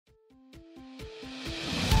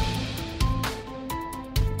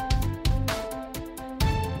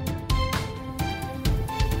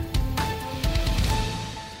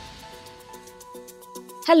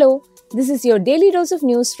Hello, this is your daily dose of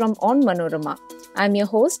news from Onmanorama. I'm your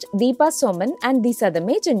host Deepa Soman and these are the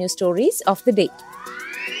major news stories of the day.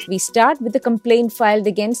 We start with a complaint filed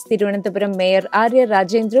against Thiruvananthapuram Mayor Arya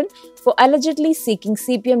Rajendran for allegedly seeking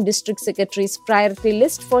CPM District Secretary's priority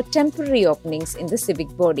list for temporary openings in the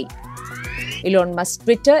civic body. Elon Musk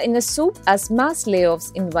Twitter in a soup as mass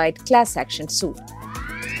layoffs invite class action suit.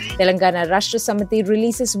 Telangana Rashtra Samiti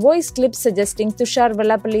releases voice clips suggesting Tushar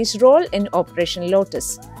Vellapalli's role in Operation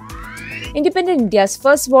Lotus. Independent India's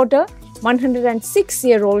first voter,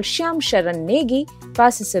 106-year-old Shyam Sharan Negi,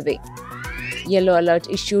 passes away. Yellow alert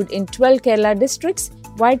issued in 12 Kerala districts,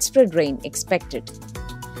 widespread rain expected.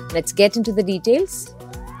 Let's get into the details.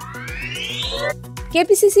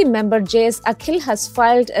 KPCC member JS Akhil has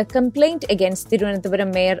filed a complaint against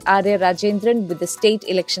Thiruvananthapuram Mayor Arya Rajendran with the State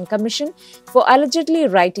Election Commission for allegedly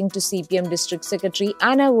writing to CPM District Secretary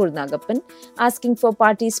Annavur Nagappan asking for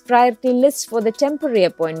party's priority list for the temporary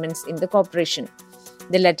appointments in the corporation.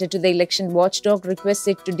 The letter to the election watchdog requests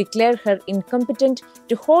it to declare her incompetent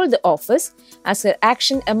to hold the office as her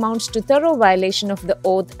action amounts to thorough violation of the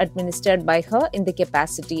oath administered by her in the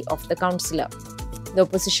capacity of the councillor. The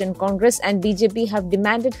opposition Congress and BJP have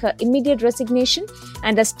demanded her immediate resignation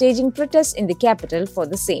and are staging protests in the capital for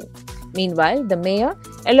the same. Meanwhile, the mayor,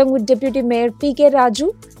 along with Deputy Mayor P.K.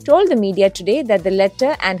 Raju, told the media today that the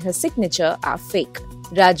letter and her signature are fake.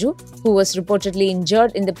 Raju, who was reportedly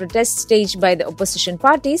injured in the protest staged by the opposition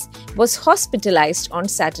parties, was hospitalized on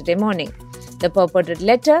Saturday morning. The purported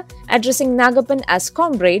letter, addressing Nagappan as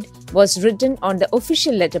comrade, was written on the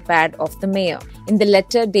official letterpad of the mayor. In the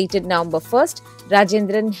letter dated November 1st,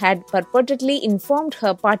 Rajendran had purportedly informed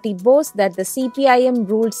her party boss that the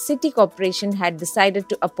CPIM-ruled city corporation had decided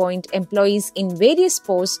to appoint employees in various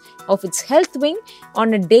posts of its health wing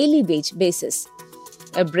on a daily wage basis.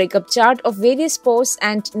 A breakup chart of various posts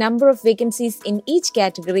and number of vacancies in each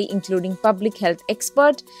category, including public health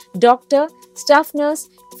expert, doctor, staff nurse,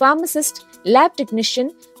 pharmacist, lab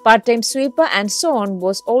technician, part-time sweeper and so on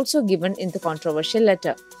was also given in the controversial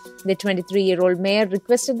letter. The 23-year-old mayor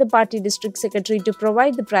requested the party district secretary to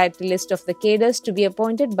provide the priority list of the cadres to be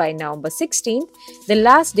appointed by November 16th, the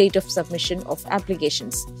last date of submission of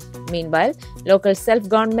applications. Meanwhile, local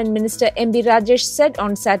self-government minister M.B. Rajesh said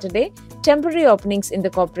on Saturday, temporary openings in the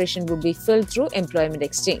corporation would be filled through employment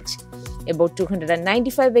exchange. About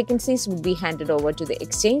 295 vacancies would be handed over to the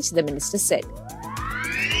exchange, the minister said.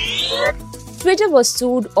 Twitter was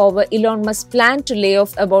sued over Elon Musk's plan to lay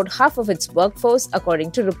off about half of its workforce,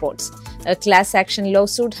 according to reports. A class action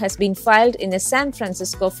lawsuit has been filed in a San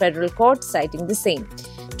Francisco federal court citing the same.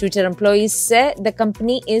 Twitter employees say the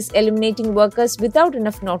company is eliminating workers without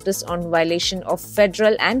enough notice on violation of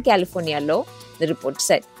federal and California law, the report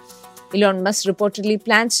said. Elon Musk reportedly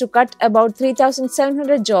plans to cut about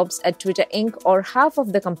 3,700 jobs at Twitter Inc. or half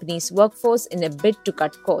of the company's workforce in a bid to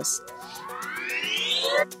cut costs.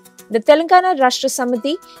 The Telangana Rashtra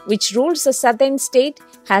Samiti, which rules the southern state,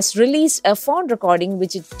 has released a phone recording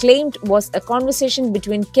which it claimed was a conversation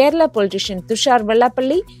between Kerala politician Tushar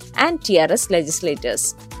Vellapalli and TRS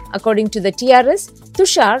legislators. According to the TRS,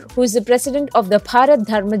 Tushar, who is the president of the Bharat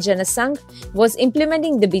Dharma Jana Sangh, was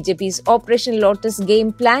implementing the BJP's Operation Lotus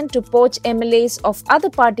game plan to poach MLAs of other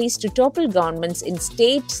parties to topple governments in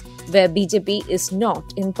states where BJP is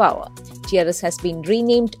not in power. TRS has been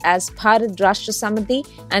renamed as Bharat Rashtra Samiti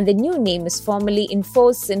and the new name is formally in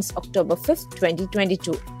force since October 5,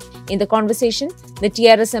 2022. In the conversation, the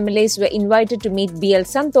TRS MLAs were invited to meet BL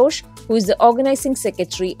Santosh, who is the organizing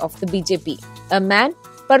secretary of the BJP. A man,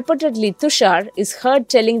 purportedly Tushar, is heard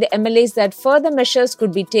telling the MLAs that further measures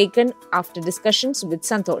could be taken after discussions with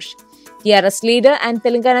Santosh. TRS leader and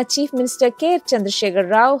Telangana Chief Minister K.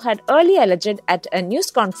 Chandrasekhar Rao had earlier alleged at a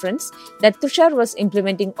news conference that Tushar was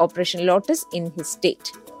implementing Operation Lotus in his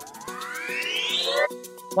state.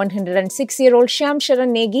 106-year-old Shyam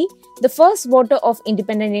Sharan Negi, the first voter of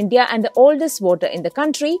independent India and the oldest voter in the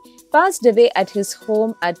country, passed away at his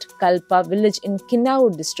home at Kalpa village in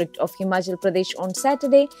Kinnaur district of Himachal Pradesh on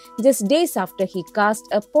Saturday, just days after he cast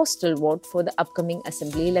a postal vote for the upcoming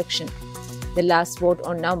assembly election. The last vote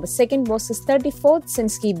on November 2nd was his 34th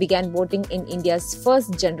since he began voting in India's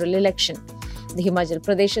first general election. The Himachal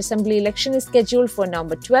Pradesh Assembly election is scheduled for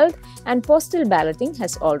November 12th and postal balloting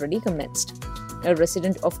has already commenced. A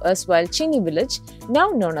resident of erstwhile Chini village, now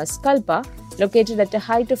known as Kalpa, located at a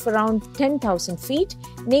height of around 10,000 feet,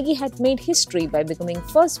 Negi had made history by becoming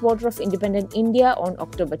first voter of independent India on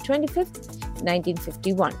October 25,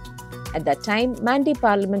 1951. At that time, Mandi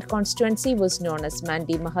Parliament constituency was known as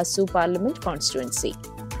Mandi Mahasu Parliament constituency.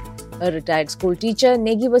 A retired school teacher,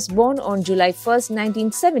 Negi was born on July 1,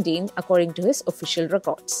 1917, according to his official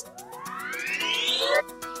records.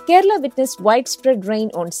 Kerala witnessed widespread rain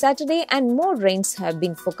on Saturday, and more rains have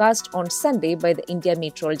been forecast on Sunday by the India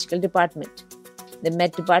Meteorological Department. The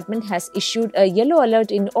Met Department has issued a yellow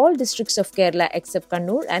alert in all districts of Kerala except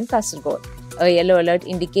Kannur and Kasaragod. A yellow alert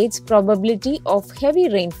indicates probability of heavy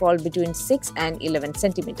rainfall between 6 and 11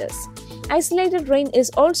 centimeters. Isolated rain is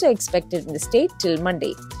also expected in the state till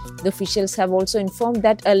Monday. The officials have also informed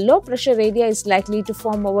that a low-pressure area is likely to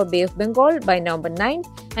form over Bay of Bengal by November 9,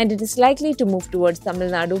 and it is likely to move towards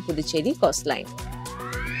Tamil Nadu-Puducherry coastline.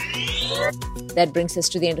 That brings us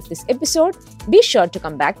to the end of this episode. Be sure to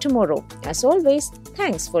come back tomorrow. As always,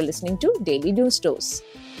 thanks for listening to Daily News Dose.